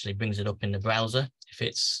before it actually brings it up in the browser, if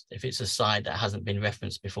it's a site that hasn't been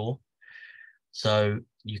referenced before. So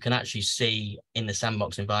you can actually see in the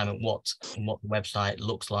sandbox environment what the website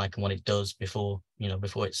looks like and what it does before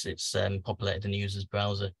it's populated in the user's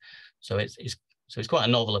browser. So it's quite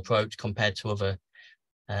a novel approach compared to other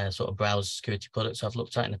sort of browser security products I've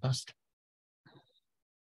looked at in the past.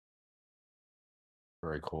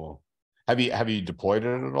 Very cool. Have you deployed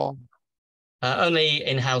it at all? Only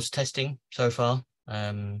in-house testing so far.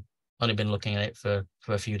 Only been looking at it for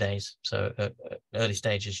a few days, so early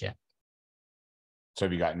stages yet. So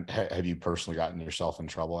have you personally gotten yourself in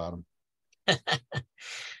trouble, Adam?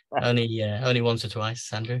 Only once or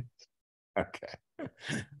twice, Andrew. Okay.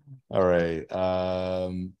 All right.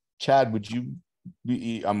 Chad,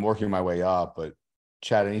 I'm working my way up, but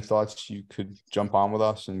Chad, any thoughts you could jump on with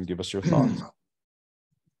us and give us your thoughts?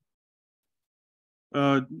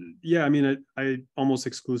 Yeah, I mean, I almost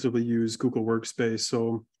exclusively use Google Workspace,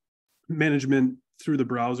 so management through the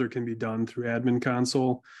browser can be done through Admin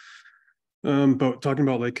Console. But talking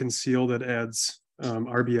about like Conceal that adds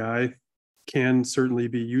RBI can certainly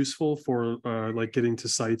be useful for like getting to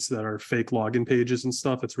sites that are fake login pages and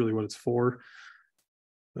stuff. That's really what it's for.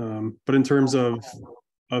 But in terms of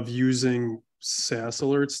using SaaS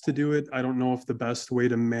alerts to do it, I don't know if the best way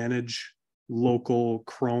to manage local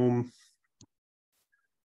Chrome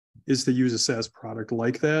is to use a SaaS product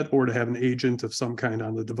like that, or to have an agent of some kind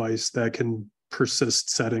on the device that can persist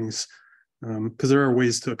settings, because there are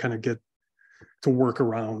ways to kind of get to work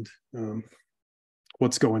around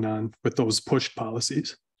what's going on with those push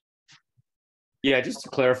policies. Yeah, just to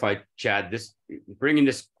clarify, Chad, bringing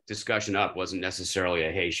this discussion up wasn't necessarily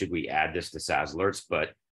a, hey, should we add this to SaaS alerts?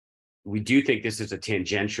 But we do think this is a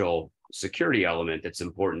tangential security element that's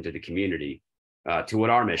important to the community, to what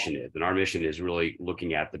our mission is. And our mission is really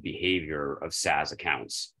looking at the behavior of SaaS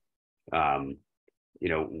accounts.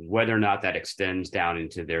 Whether or not that extends down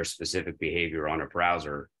into their specific behavior on a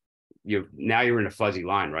browser, now you're in a fuzzy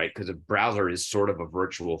line, right? Because a browser is sort of a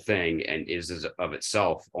virtual thing and is of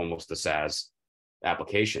itself almost a SaaS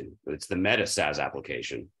application. It's the meta SaaS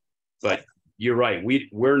application. But you're right. We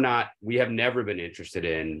have never been interested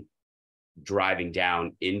in driving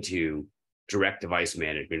down into direct device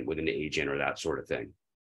management with an agent or that sort of thing.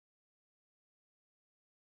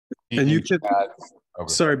 And you can,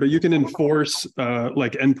 sorry, but you can enforce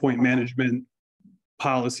like endpoint management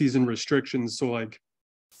policies and restrictions. So like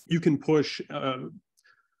you can push a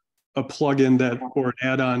plugin or an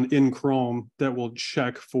add-on in Chrome that will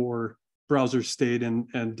check for browser state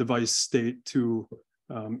and device state to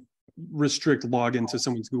restrict login to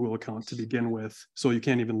someone's Google account to begin with. So you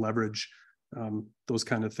can't even leverage those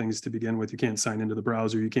kind of things to begin with. You can't sign into the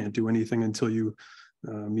browser. You can't do anything until you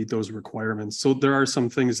meet those requirements. So there are some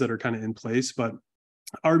things that are kind of in place, but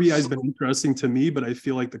RBI has been interesting to me, but I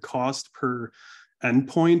feel like the cost per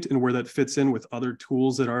endpoint and where that fits in with other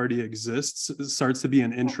tools that already exists starts to be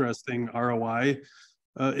an interesting ROI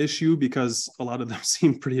issue, because a lot of them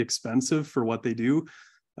seem pretty expensive for what they do.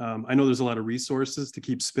 I know there's a lot of resources to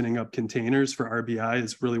keep spinning up containers for RBI.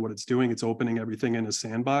 Is really what it's doing. It's opening everything in a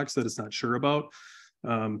sandbox that it's not sure about.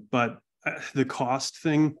 But the cost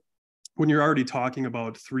thing, when you're already talking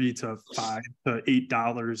about $3 to $5 to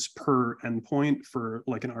 $8 per endpoint for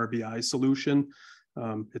like an RBI solution,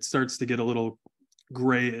 it starts to get a little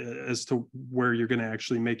gray as to where you're going to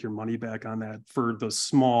actually make your money back on that for the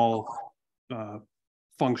small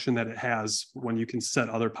function that it has when you can set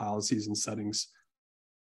other policies and settings.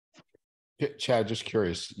 Chad, just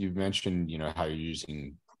curious, you've mentioned, how you're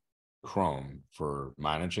using Chrome for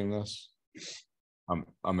managing this.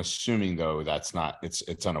 I'm assuming though that's not,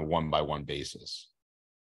 it's on a one-by-one basis.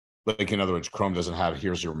 Like, in other words, Chrome doesn't have,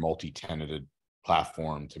 here's your multi-tenanted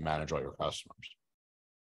platform to manage all your customers.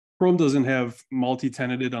 Chrome doesn't have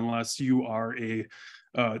multi-tenanted unless you are a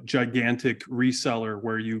gigantic reseller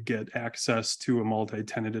where you get access to a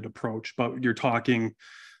multi-tenanted approach. But you're talking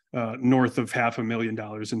north of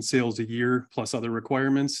 $500,000 in sales a year, plus other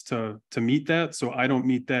requirements to meet that. So I don't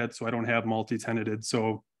meet that. So I don't have multi-tenanted.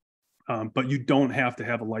 So, but you don't have to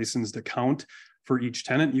have a licensed account for each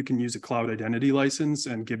tenant. You can use a cloud identity license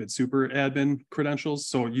and give it super admin credentials.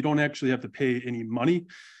 So you don't actually have to pay any money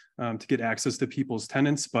to get access to people's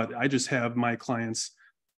tenants. But I just have my clients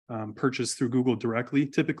purchase through Google directly,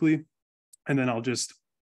 typically, and then I'll just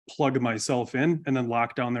plug myself in and then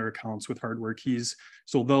lock down their accounts with hardware keys.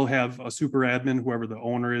 So they'll have a super admin, whoever the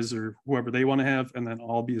owner is or whoever they want to have, and then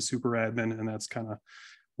I'll be a super admin, and that's kind of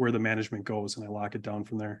where the management goes, and I lock it down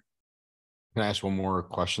from there. Can I ask one more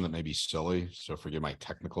question that may be silly? So forgive my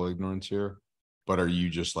technical ignorance here, but are you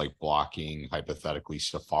just like blocking hypothetically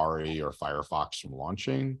Safari or Firefox from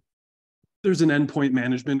launching? There's an endpoint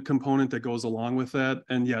management component that goes along with that.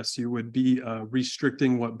 And yes, you would be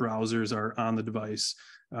restricting what browsers are on the device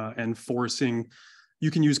and forcing, you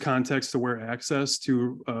can use context-aware access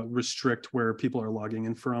to restrict where people are logging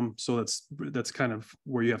in from. So that's kind of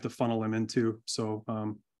where you have to funnel them into. So,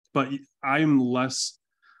 but I'm less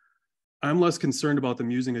concerned about them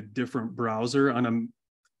using a different browser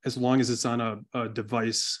as long as it's on a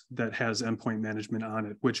device that has endpoint management on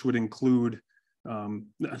it, which would include a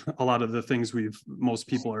lot of the things most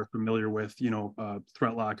people are familiar with,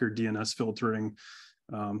 threat locker, DNS filtering,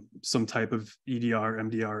 some type of EDR,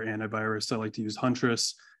 MDR, antivirus. I like to use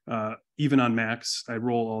Huntress. Even on Macs, I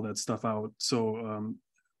roll all that stuff out. So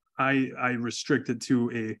I restrict it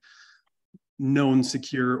to a known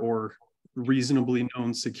secure or reasonably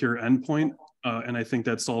known secure endpoint. And I think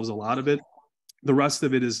that solves a lot of it. The rest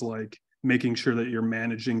of it is like making sure that you're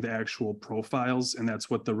managing the actual profiles, and that's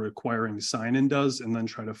what the requiring sign-in does, and then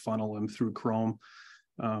try to funnel them through Chrome.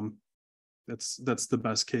 That's the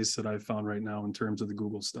best case that I've found right now in terms of the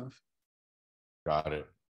Google stuff. Got it.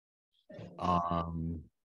 Oh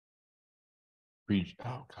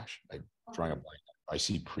gosh, I'm drawing a blank. I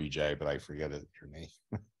see Pre-J, but I forget your name.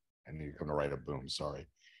 I knew you're going to write a boom. Sorry.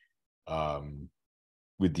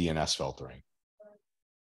 With DNS filtering.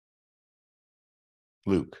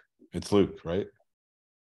 Luke. It's Luke, right?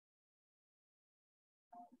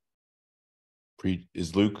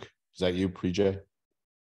 Is that you, Pre-J?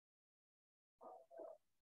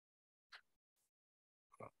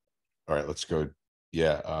 All right, let's go.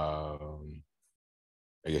 Yeah. I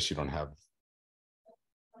guess you don't have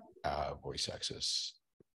voice access.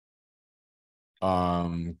 We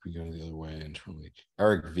go the other way internally.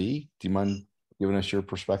 Eric V, do you mind giving us your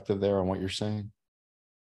perspective there on what you're saying?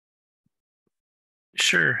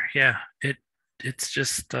 Sure. Yeah. It's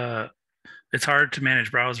just it's hard to manage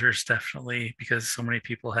browsers, definitely, because so many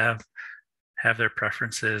people have their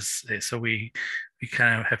preferences. So we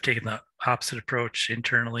kind of have taken the opposite approach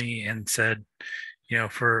internally and said,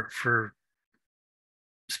 for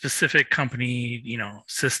specific company,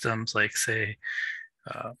 systems, like say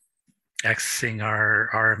accessing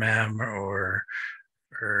our RMM or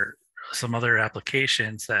some other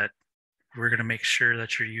applications, that we're going to make sure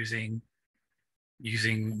that you're using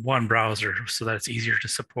one browser so that it's easier to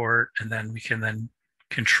support, and then we can then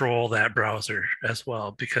control that browser as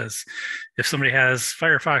well. Because if somebody has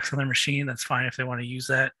Firefox on their machine, that's fine if they want to use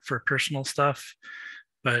that for personal stuff,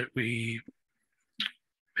 but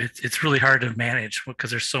it's really hard to manage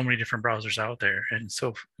because there's so many different browsers out there, and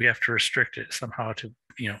so we have to restrict it somehow to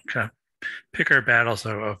kind of pick our battles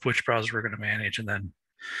of which browser we're going to manage and then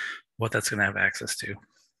what that's going to have access to.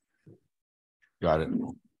 Got it.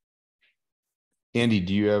 Andy,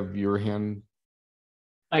 do you have your hand?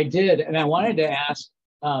 I did, and I wanted to ask,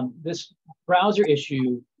 this browser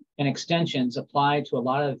issue and extensions apply to a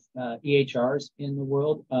lot of EHRs in the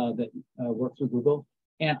world that work through Google.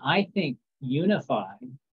 And I think Unify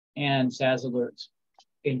and SaaS Alerts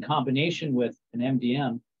in combination with an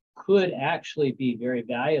MDM could actually be very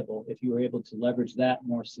valuable if you were able to leverage that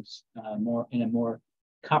more in a more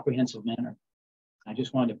comprehensive manner. I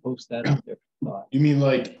just wanted to post that out there. You mean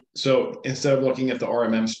like, so instead of looking at the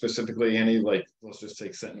RMM specifically, Andy, like let's just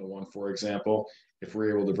take Sentinel-1, for example, if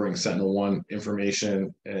we're able to bring Sentinel-1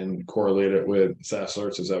 information and correlate it with SaaS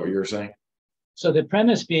alerts, is that what you're saying? So the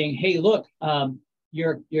premise being, hey, look,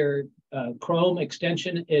 your Chrome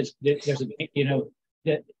extension is, there's a,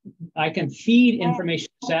 that I can feed information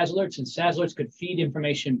to SaaS alerts, and SaaS alerts could feed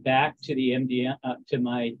information back to the MDM, to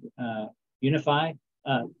my Unify,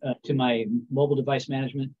 to my mobile device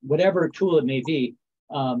management, whatever tool it may be.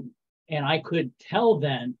 And I could tell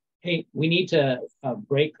then, hey, we need to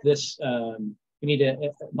break this, we need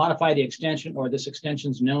to modify the extension, or this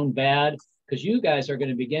extension's known bad, because you guys are going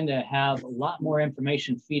to begin to have a lot more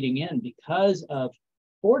information feeding in because of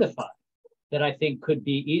Fortify that I think could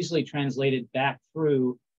be easily translated back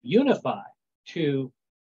through Unify to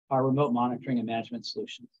our remote monitoring and management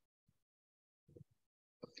solutions.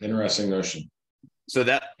 Interesting notion. So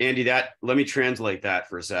that, Andy, that, let me translate that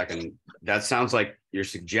for a second. That sounds like you're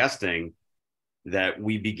suggesting that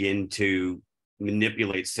we begin to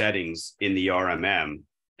manipulate settings in the RMM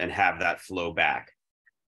and have that flow back.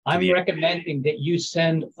 I'm recommending that you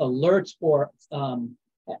send alerts or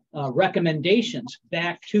recommendations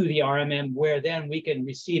back to the RMM, where then we can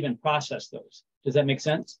receive and process those. Does that make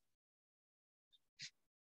sense?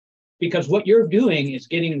 Because what you're doing is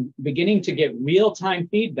beginning to get real-time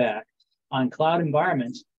feedback on cloud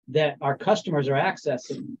environments that our customers are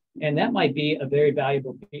accessing, and that might be a very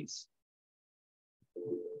valuable piece.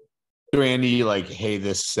 So Andy, like, hey,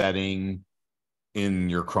 this setting in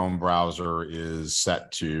your Chrome browser is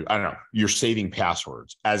set to, I don't know, you're saving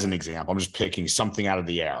passwords as an example. I'm just picking something out of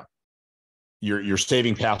the air. You're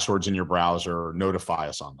saving passwords in your browser, notify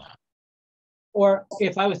us on that. Or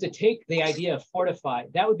if I was to take the idea of Fortify,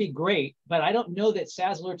 that would be great, but I don't know that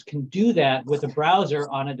SaaS alerts can do that with a browser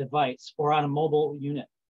on a device or on a mobile unit.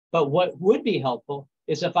 But what would be helpful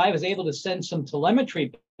is if I was able to send some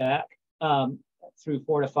telemetry back through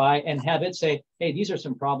Fortify and have it say, hey, these are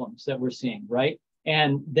some problems that we're seeing, right?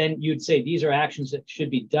 And then you'd say, these are actions that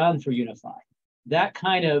should be done through Unify. That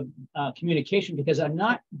kind of communication, because I'm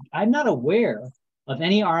not aware of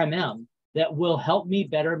any RMM that will help me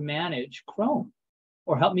better manage Chrome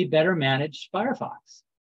or help me better manage Firefox.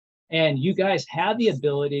 And you guys have the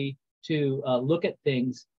ability to look at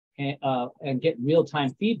things and get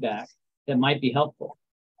real-time feedback that might be helpful.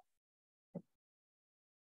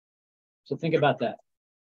 So think about that.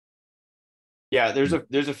 Yeah, there's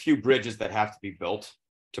a few bridges that have to be built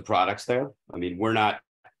to products there. I mean, we're not,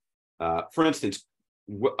 for instance,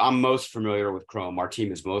 I'm most familiar with Chrome. Our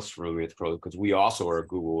team is most familiar with Chrome because we also are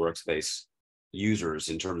Google Workspace users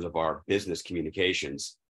in terms of our business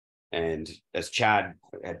communications. And as Chad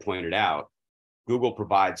had pointed out, Google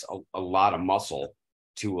provides a lot of muscle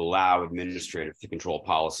to allow administrators to control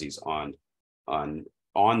policies on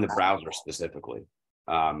the browser specifically.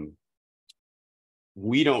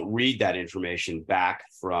 We don't read that information back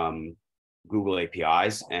from Google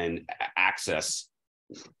APIs and access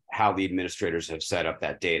how the administrators have set up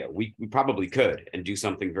that data. We probably could and do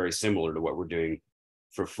something very similar to what we're doing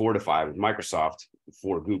for Fortify with Microsoft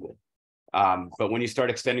for Google. But when you start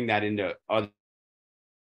extending that into other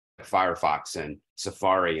Firefox and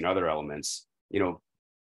Safari and other elements,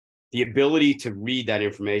 the ability to read that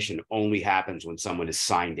information only happens when someone is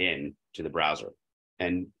signed in to the browser.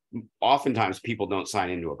 And oftentimes people don't sign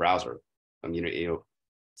into a browser.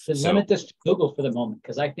 So limit this to Google for the moment,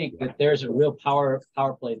 because I think that there's a real power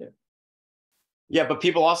play there. Yeah, but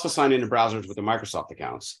people also sign into browsers with their Microsoft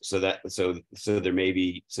accounts, so there may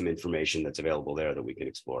be some information that's available there that we can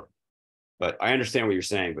explore. But I understand what you're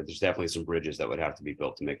saying, but there's definitely some bridges that would have to be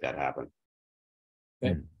built to make that happen.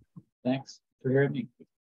 Okay, thanks for hearing me.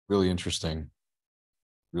 Really interesting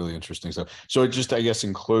stuff. So just, I guess,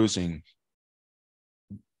 in closing,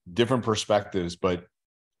 different perspectives, but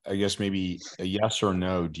I guess maybe a yes or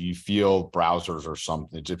no. Do you feel browsers or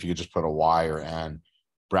something, if you could just put a Y or N,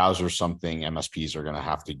 browsers something MSPs are going to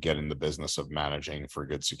have to get in the business of managing for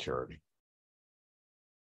good security?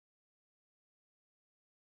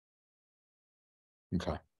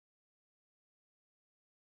 Okay.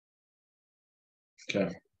 I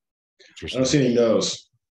don't see any no's.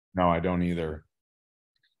 No, I don't either.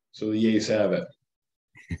 So the yeas have it.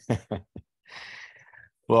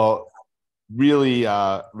 Well, really,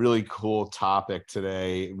 really cool topic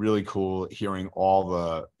today. Really cool hearing all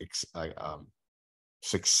the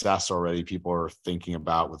success already people are thinking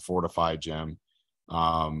about with Fortify, Jim.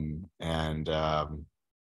 I'm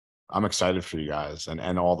excited for you guys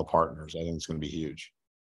and all the partners. I think it's going to be huge.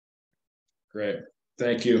 Great.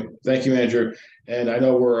 Thank you, Andrew. And I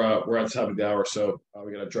know we're at the top of the hour, so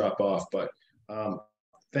we got to drop off. But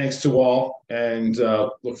thanks to all, and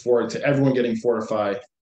look forward to everyone getting Fortify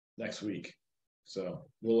next week. So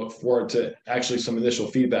we'll look forward to actually some initial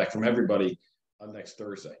feedback from everybody on next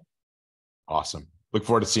Thursday. Awesome. Look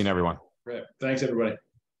forward to seeing everyone. Great. Thanks, everybody.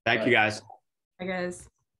 Thank you, guys. Hi, guys.